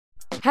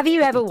Have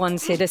you ever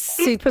wanted a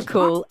super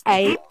cool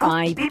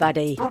AI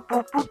buddy?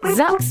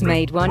 Zuck's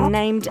made one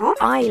named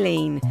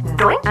Eileen.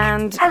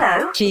 And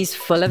she's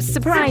full of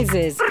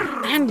surprises.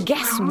 And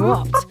guess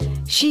what?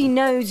 She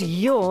knows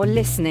you're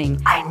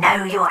listening. I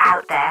know you're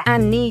out there.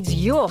 And needs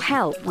your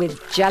help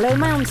with Jello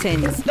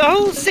Mountains. The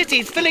whole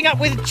city's filling up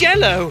with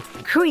Jello.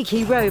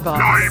 Creaky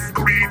robots. I'm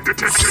green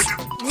detected.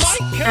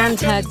 And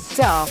her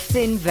daft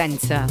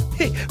inventor.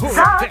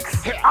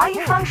 Zucks, are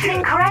you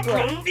functioning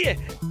correctly?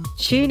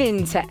 Tune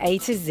in to A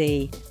to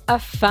Z, a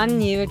fun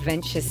new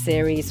adventure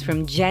series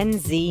from Gen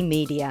Z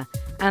Media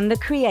and the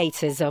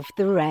creators of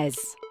The Res.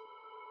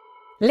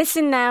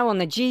 Listen now on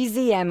the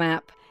GZM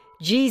app,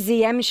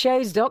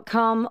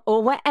 gzmshows.com,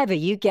 or wherever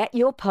you get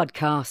your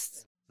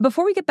podcasts.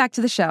 Before we get back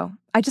to the show,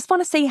 I just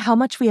want to say how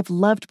much we have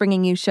loved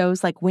bringing you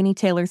shows like Winnie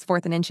Taylor's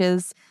 4th and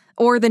Inches,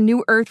 or the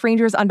new Earth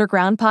Rangers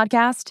Underground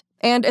podcast,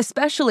 and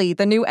especially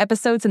the new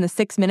episodes in the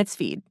 6 Minutes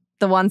feed,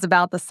 the ones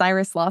about the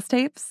Cyrus Lost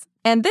tapes.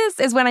 And this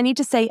is when I need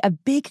to say a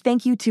big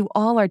thank you to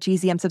all our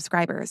GZM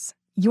subscribers.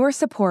 Your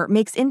support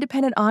makes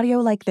independent audio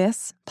like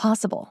this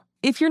possible.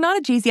 If you're not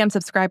a GZM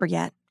subscriber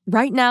yet,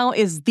 right now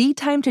is the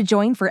time to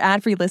join for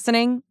ad-free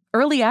listening,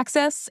 early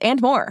access,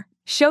 and more.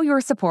 Show your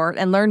support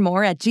and learn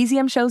more at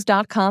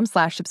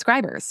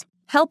gzmshows.com/subscribers.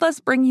 Help us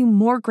bring you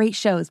more great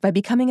shows by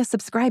becoming a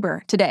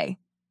subscriber today.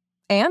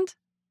 And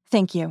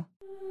thank you.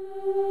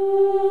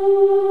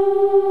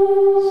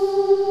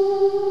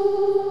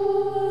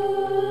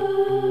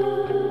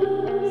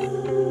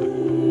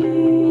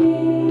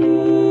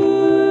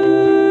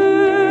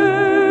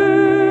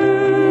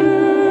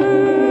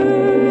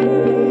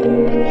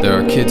 There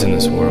are kids in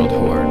this world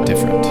who are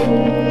different,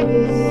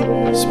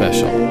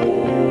 special.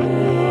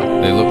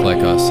 They look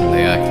like us and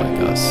they act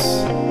like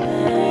us,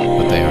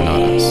 but they are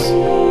not us.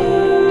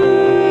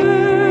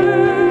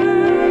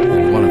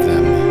 And one of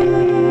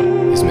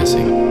them is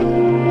missing.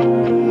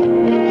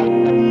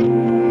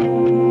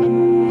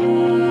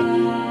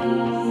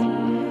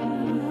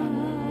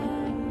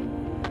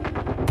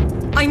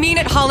 I mean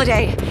it,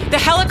 Holiday. The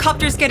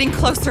helicopter's getting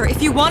closer.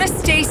 If you want to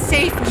stay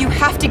safe, you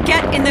have to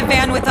get in the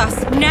van with us,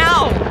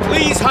 now!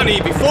 Please, honey,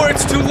 before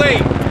it's too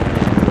late.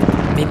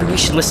 Maybe we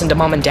should listen to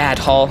Mom and Dad,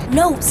 Hall.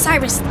 No,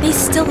 Cyrus, they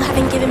still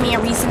haven't given me a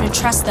reason to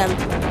trust them.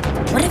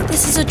 What if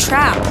this is a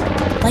trap?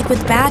 Like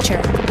with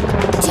Badger?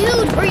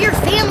 Dude, we're your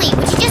family.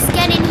 Would you just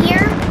get in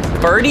here?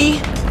 Birdie?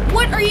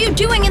 What are you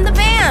doing in the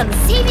van?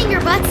 Saving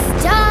your butts.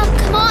 Duh.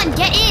 Come on,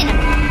 get in.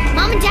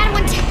 Mom and Dad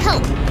want to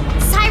help.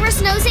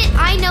 Cyrus knows it,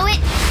 I know it,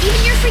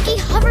 even your freaky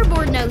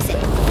hoverboard knows it.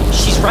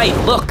 She's right,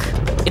 look.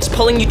 It's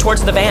pulling you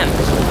towards the van.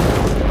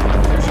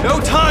 There's no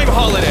time,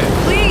 Holiday.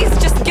 Please,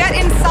 just get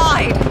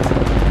inside.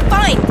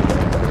 Fine.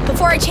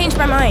 Before I change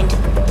my mind.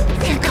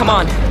 Come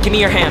on, give me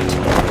your hand.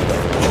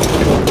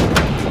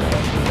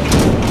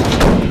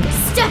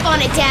 Step on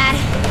it, Dad.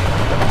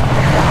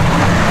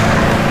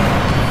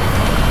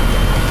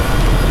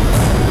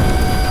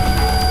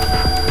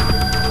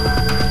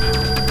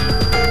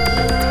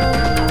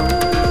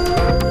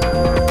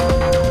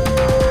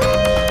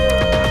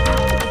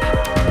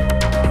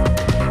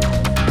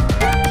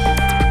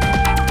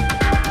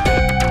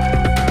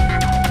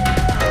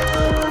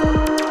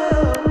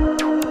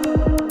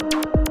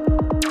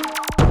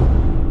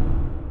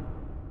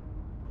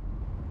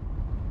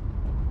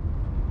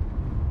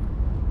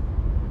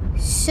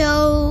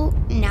 So,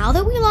 now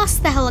that we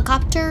lost the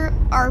helicopter,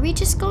 are we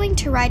just going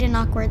to ride in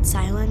awkward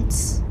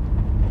silence?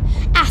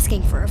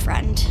 Asking for a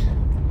friend.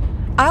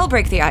 I'll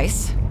break the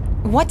ice.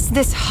 What's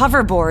this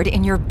hoverboard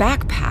in your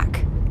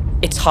backpack?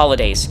 It's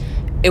Holiday's.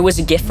 It was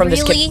a gift from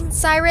this kid. Really,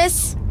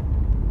 Cyrus?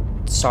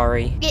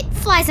 Sorry. It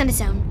flies on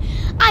its own.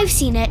 I've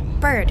seen it.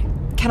 Bird,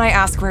 Can I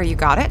ask where you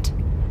got it?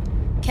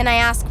 can I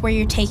ask where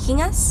you're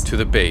taking us? To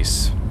the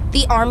base.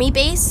 The army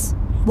base?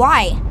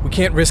 Why? We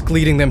can't risk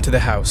leading them to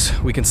the house.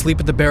 We can sleep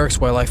at the barracks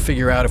while I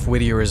figure out if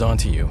Whittier is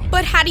onto you.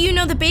 But how do you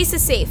know the base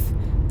is safe?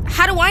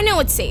 How do I know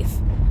it's safe?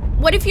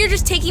 What if you're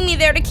just taking me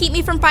there to keep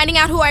me from finding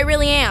out who I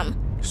really am?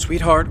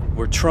 Sweetheart,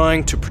 we're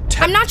trying to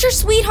protect... I'm not your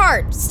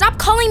sweetheart. Stop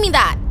calling me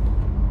that.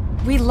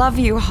 We love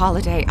you,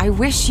 Holiday. I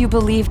wish you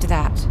believed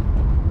that.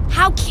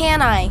 How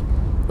can I?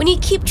 When you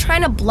keep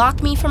trying to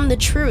block me from the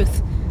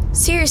truth.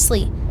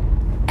 Seriously,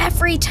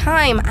 every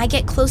time I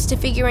get close to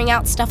figuring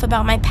out stuff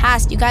about my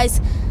past, you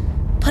guys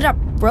put up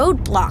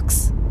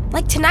roadblocks.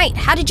 Like tonight,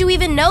 how did you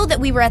even know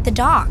that we were at the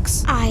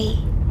docks? I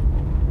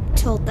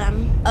told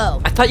them.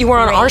 Oh. I thought you were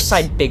on our great.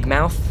 side, Big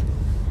Mouth.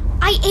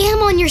 I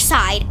am on your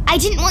side. I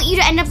didn't want you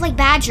to end up like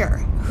Badger.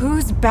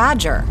 Who's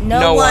Badger?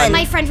 No one.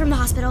 My friend from the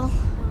hospital.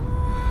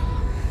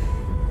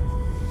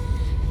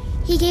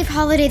 He gave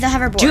Holiday the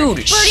hoverboard. Dude,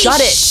 Birdie,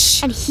 shut it.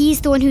 shh. And he's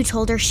the one who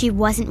told her she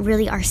wasn't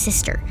really our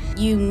sister.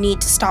 You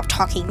need to stop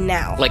talking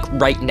now. Like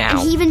right now. And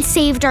he even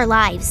saved our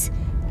lives.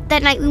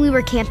 That night when we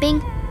were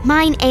camping,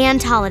 mine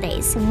and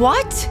Holiday's.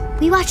 What?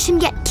 We watched him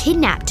get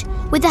kidnapped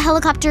with the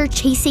helicopter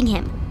chasing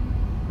him.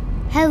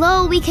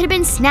 Hello, we could have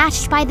been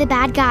snatched by the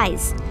bad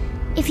guys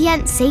if he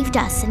hadn't saved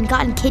us and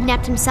gotten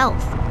kidnapped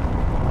himself.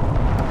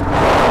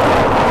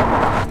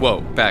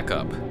 Whoa, back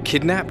up.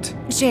 Kidnapped?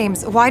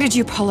 James, why did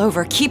you pull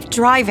over? Keep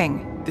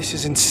driving. This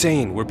is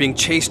insane. We're being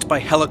chased by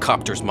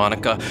helicopters,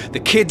 Monica. The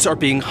kids are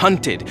being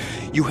hunted.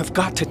 You have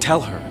got to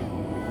tell her.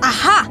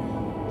 Aha!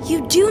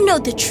 You do know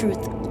the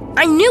truth.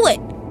 I knew it!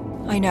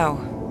 I know.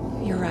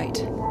 You're right.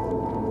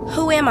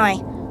 Who am I?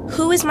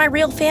 Who is my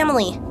real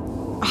family?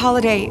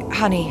 Holiday,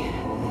 honey,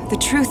 the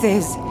truth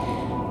is,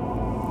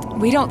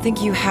 we don't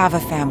think you have a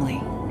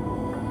family.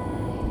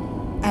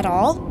 At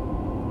all?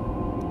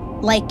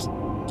 Like,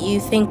 you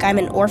think I'm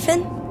an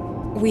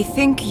orphan? We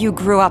think you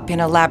grew up in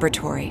a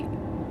laboratory.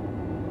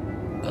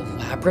 A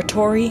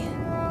laboratory?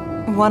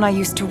 One I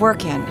used to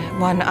work in,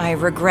 one I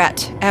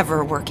regret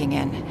ever working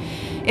in.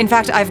 In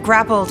fact, I've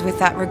grappled with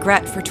that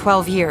regret for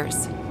 12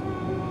 years.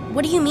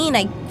 What do you mean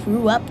I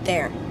grew up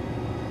there?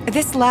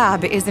 This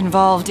lab is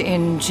involved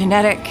in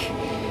genetic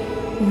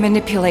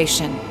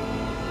manipulation.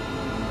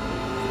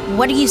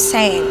 What are you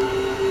saying?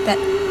 That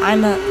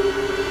I'm a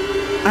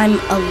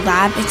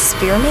lab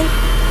experiment?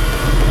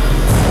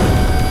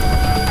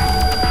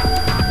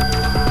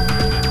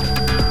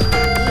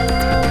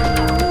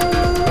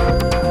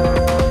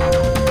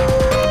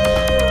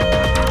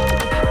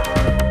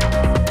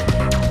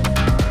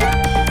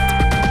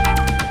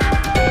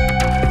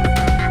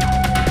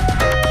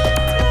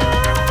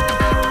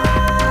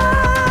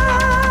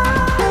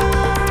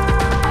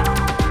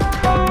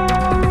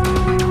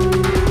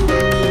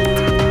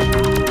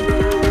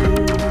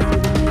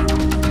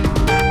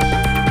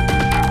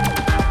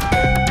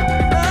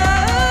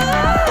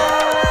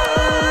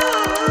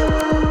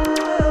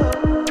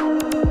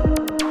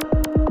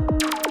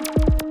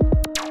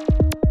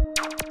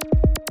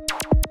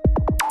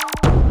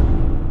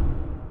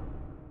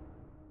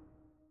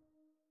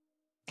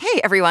 Hey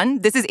everyone,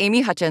 this is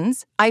Amy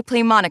Hutchins. I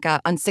play Monica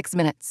on 6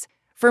 Minutes.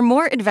 For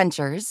more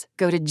adventures,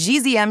 go to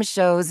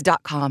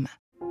gzmshows.com.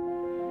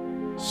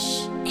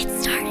 Shh,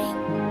 it's starting.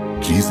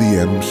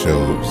 GZM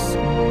Shows.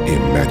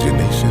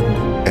 Imagination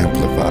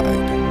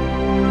Amplified.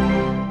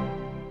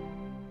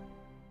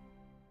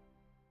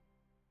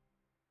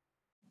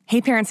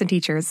 Hey parents and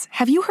teachers,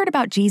 have you heard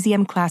about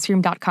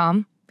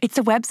gzmclassroom.com? It's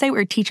a website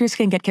where teachers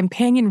can get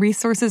companion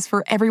resources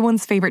for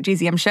everyone's favorite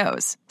GZM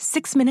shows.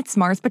 6 Minutes,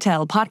 Mars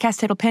Patel,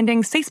 Podcast Title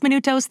Pending, 6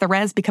 Minutos, The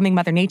Res, Becoming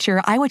Mother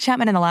Nature, Iowa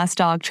Chapman and the Last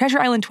Dog, Treasure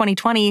Island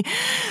 2020,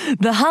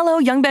 The Hollow,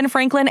 Young Ben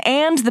Franklin,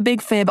 and The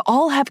Big Fib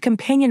all have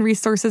companion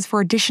resources for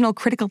additional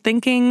critical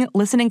thinking,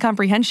 listening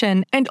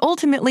comprehension, and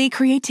ultimately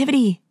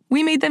creativity.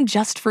 We made them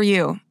just for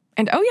you.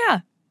 And oh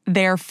yeah,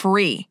 they're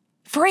free.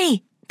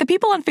 Free! The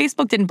people on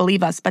Facebook didn't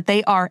believe us, but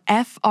they are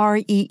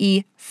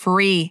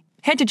free.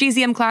 Head to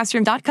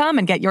gzmclassroom.com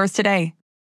and get yours today.